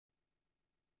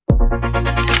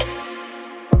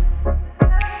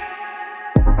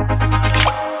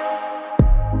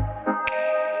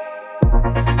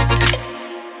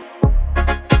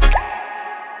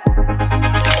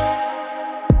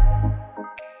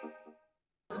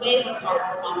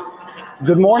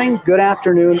Good morning, good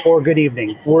afternoon, or good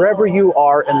evening. Wherever you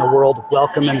are in the world,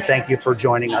 welcome and thank you for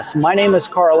joining us. My name is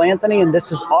Carl Anthony, and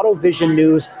this is Auto Vision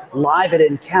News live at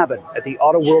InCabin at the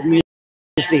Auto World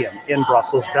Museum in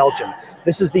Brussels, Belgium.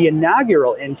 This is the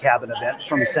inaugural InCabin event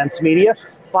from Sense Media,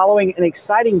 following an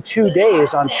exciting 2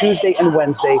 days on Tuesday and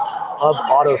Wednesday of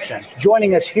AutoSense.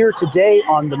 Joining us here today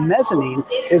on the mezzanine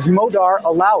is Modar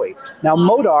Alaoui. Now,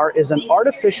 Modar is an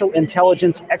artificial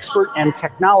intelligence expert and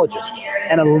technologist,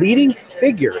 and a leading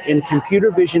figure in computer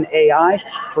vision AI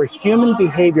for human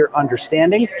behavior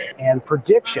understanding and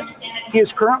prediction. He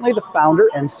is currently the founder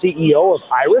and CEO of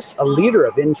Eyeris, a leader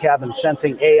of in-cabin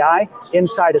sensing AI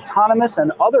inside autonomous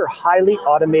and other highly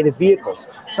automated vehicles.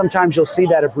 Sometimes you'll see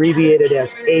that abbreviated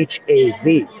as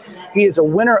HAV. He is a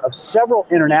winner of several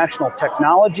international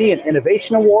technology and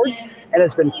innovation awards and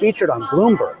has been featured on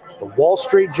Bloomberg, the Wall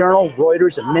Street Journal,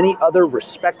 Reuters, and many other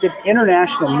respected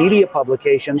international media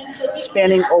publications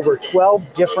spanning over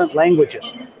 12 different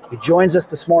languages. He joins us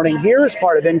this morning here as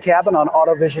part of InCabin on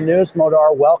Auto Vision News.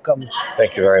 Modar, welcome.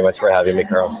 Thank you very much for having me,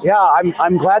 Carl. Yeah,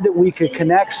 I'm glad that we could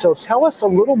connect. So tell us a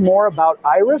little more about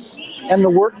Eyeris and the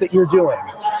work that you're doing.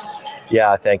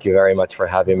 Yeah, thank you very much for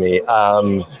having me.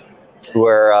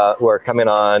 We're coming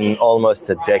on almost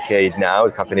a decade now.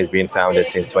 The company's been founded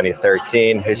since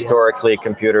 2013. Historically,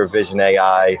 computer vision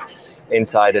AI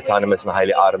inside autonomous and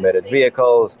highly automated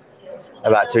vehicles.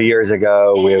 About 2 years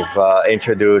ago, we've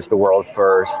introduced the world's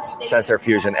first sensor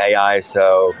fusion AI.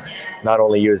 So not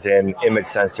only using image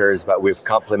sensors, but we've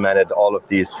complemented all of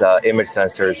these image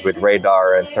sensors with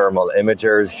radar and thermal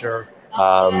imagers. Sure.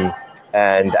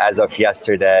 And as of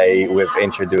yesterday, we've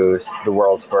introduced the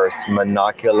world's first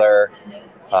monocular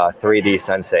 3D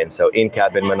sensing. So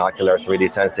in-cabin monocular 3D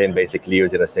sensing, basically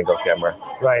using a single camera.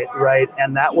 Right.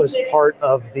 And that was part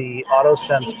of the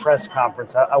AutoSense press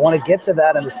conference. I want to get to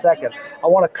that in a second. I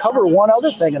want to cover one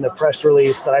other thing in the press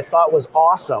release that I thought was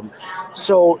awesome.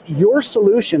 So your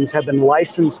solutions have been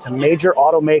licensed to major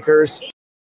automakers: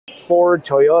 Ford,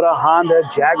 Toyota, Honda,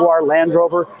 Jaguar, Land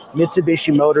Rover,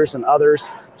 Mitsubishi Motors, and others.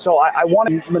 So I want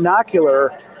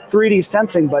monocular 3D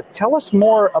sensing, but tell us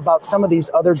more about some of these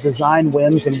other design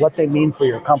wins and what they mean for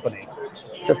your company.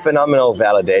 It's a phenomenal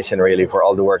validation, really, for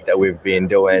all the work that we've been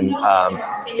doing.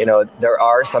 There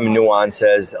are some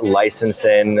nuances.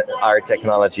 Licensing our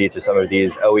technology to some of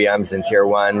these OEMs and tier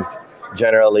ones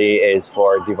generally is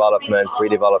for development,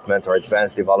 pre-development, or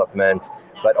advanced development,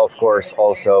 but of course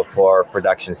also for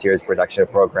production, series production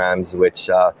programs,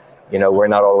 which we're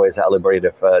not always at liberty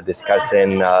of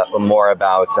discussing more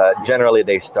about. Generally,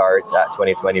 they start at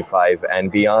 2025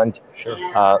 and beyond. Sure.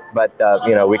 But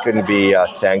we couldn't be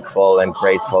thankful and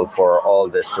grateful for all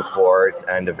the support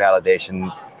and the validation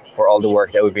for all the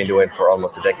work that we've been doing for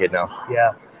almost a decade now.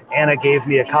 Yeah. Anna gave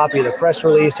me a copy of the press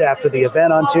release after the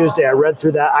event on Tuesday. I read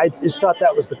through that. I just thought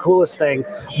that was the coolest thing.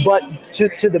 But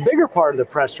to the bigger part of the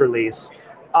press release,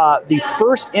 the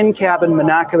first in-cabin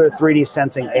monocular 3D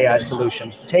sensing AI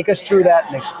solution. Take us through that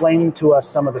and explain to us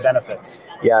some of the benefits.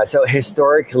 Yeah, so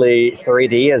historically,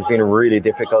 3D has been really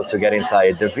difficult to get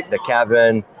inside the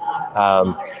cabin.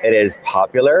 It is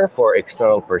popular for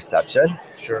external perception,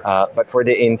 sure, but for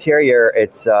the interior,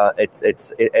 it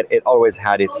always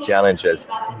had its challenges,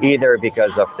 either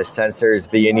because of the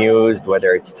sensors being used,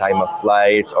 whether it's time of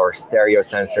flight or stereo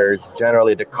sensors,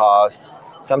 generally the cost,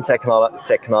 some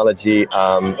technology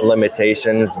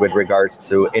limitations with regards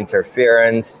to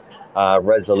interference,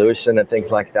 resolution, and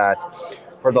things like that.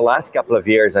 For the last couple of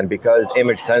years, and because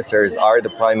image sensors are the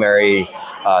primary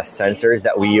sensors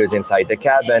that we use inside the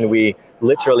cabin, we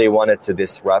literally wanted to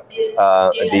disrupt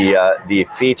the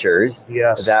features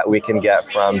that we can get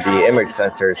from the image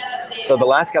sensors. So the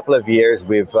last couple of years,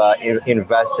 we've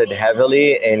invested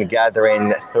heavily in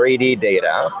gathering 3D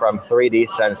data from 3D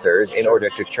sensors in order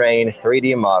to train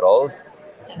 3D models,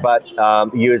 but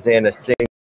using a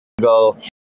single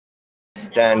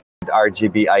standard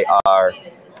RGB-IR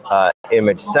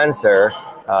image sensor.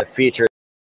 The features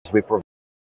we provide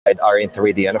are in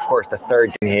 3D. And of course, the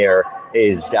third thing here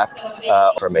is depth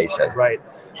information. Right.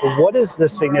 But what is the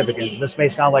significance? This may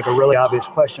sound like a really obvious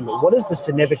question, but what is the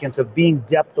significance of being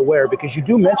depth aware? Because you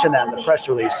do mention that in the press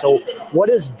release. So what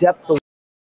is depth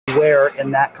aware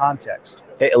in that context?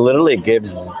 It literally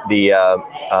gives the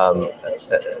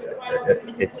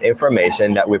it's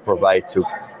information that we provide to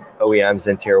OEMs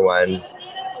and tier ones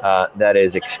that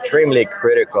is extremely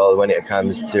critical when it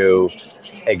comes to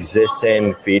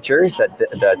existing features that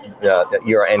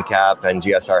Euro NCAP and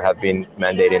GSR have been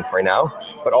mandating for now,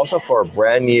 but also for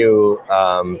brand new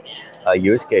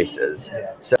use cases.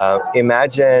 So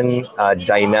imagine a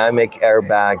dynamic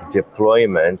airbag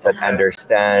deployment that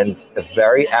understands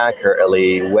very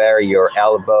accurately where your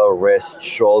elbow, wrist,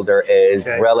 shoulder is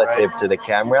relative to the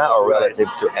camera or relative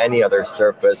to any other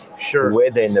surface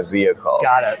within the vehicle.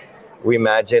 Got it. We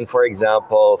imagine, for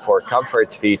example, for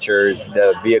comfort features,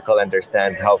 the vehicle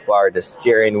understands how far the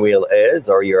steering wheel is,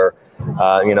 or your,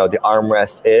 the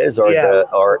armrest is,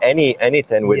 or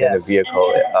anything within the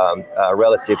vehicle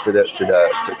relative to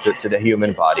the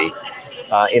human body.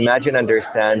 Imagine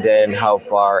understanding how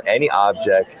far any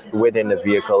object within the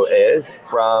vehicle is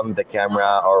from the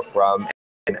camera or from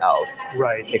anything else.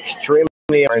 Right. Extremely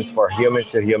important for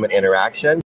human-to-human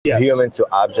interaction. Human to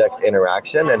object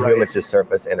interaction and human to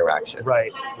surface interaction.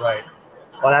 Right. Well,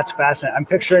 that's fascinating. I'm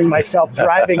picturing myself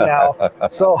driving now.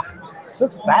 So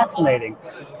it's fascinating.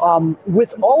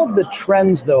 With all of the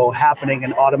trends, though, happening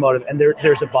in automotive, and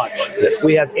there's a bunch. Yes.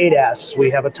 We have ADAS, we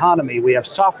have autonomy, we have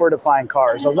software-defined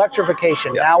cars,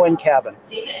 electrification, now in-cabin.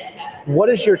 What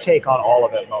is your take on all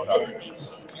of it, Modar?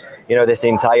 This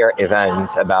entire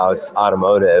event about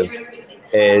automotive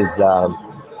is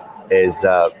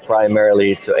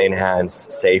primarily to enhance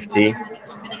safety,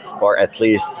 or at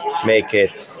least make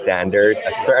it standard.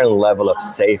 A certain level of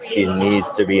safety needs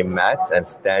to be met and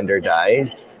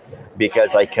standardized,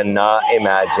 because I cannot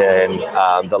imagine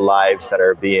the lives that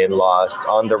are being lost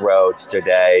on the road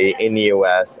today in the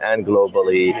US and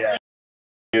globally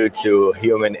due to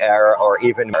human error or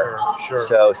even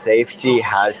So safety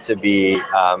has to be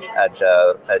at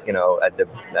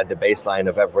the baseline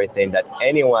of everything that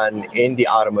anyone in the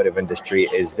automotive industry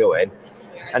is doing.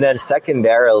 And then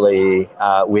secondarily,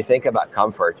 we think about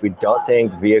comfort. We don't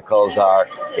think vehicles are,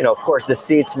 of course, the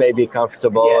seats may be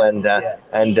comfortable and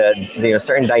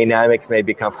certain dynamics may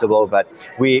be comfortable, but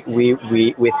we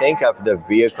think of the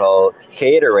vehicle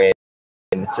catering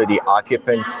to the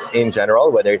occupants in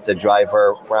general, whether it's a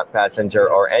driver, front passenger,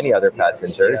 or any other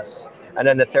passengers. And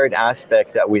then the third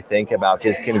aspect that we think about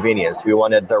is convenience. We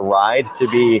wanted the ride to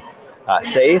be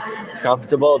safe,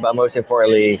 comfortable, but most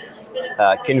importantly,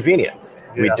 convenient.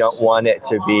 We don't want it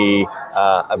to be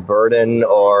a burden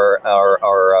or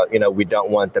we don't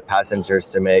want the passengers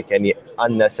to make any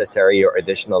unnecessary or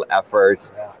additional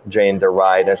efforts during the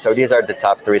ride. And so these are the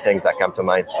top three things that come to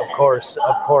mind. Of course.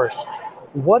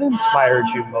 What inspired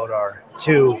you, Modar,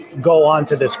 to go on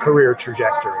to this career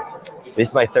trajectory? This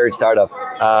is my third startup.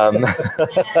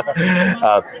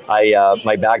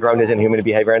 My background is in human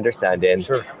behavior understanding.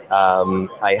 Sure.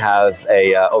 I have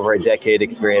over a decade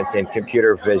experience in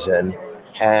computer vision.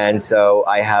 And so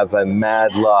I have a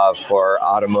mad love for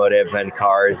automotive and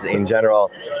cars in general.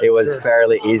 It was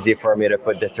fairly easy for me to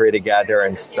put the three together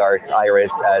and start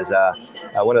Eyeris as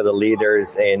one of the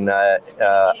leaders in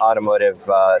automotive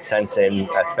sensing,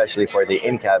 especially for the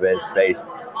in-cabin space.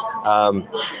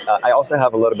 I also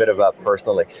have a little bit of a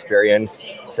personal experience,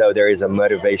 so there is a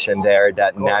motivation there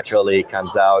that naturally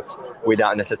comes out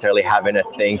without necessarily having to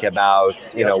think about,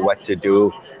 what to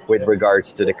do with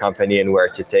regards to the company and where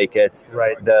to take it.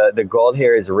 Right. The goal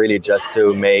here is really just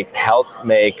to help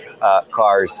make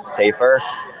cars safer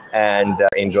and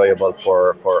enjoyable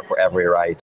for every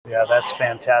ride. Yeah, that's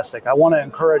fantastic. I want to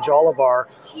encourage all of our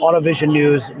AutoVision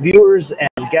News viewers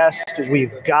and guests.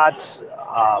 We've got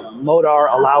Modar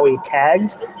Alaoui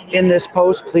tagged in this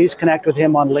post. Please connect with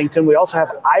him on LinkedIn. We also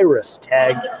have Eyeris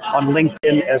tagged on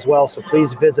LinkedIn as well, so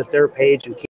please visit their page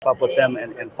and keep up with them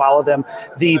and follow them.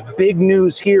 The big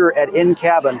news here at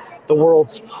InCabin, the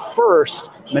world's first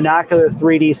monocular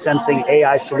 3D sensing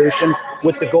AI solution,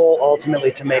 with the goal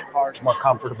ultimately to make cars more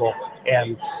comfortable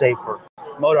and safer.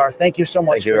 Modar, thank you so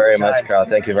much. Thank you very much, Carl.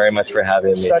 Thank you very much for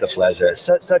having me. It's a pleasure.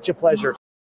 Such a pleasure.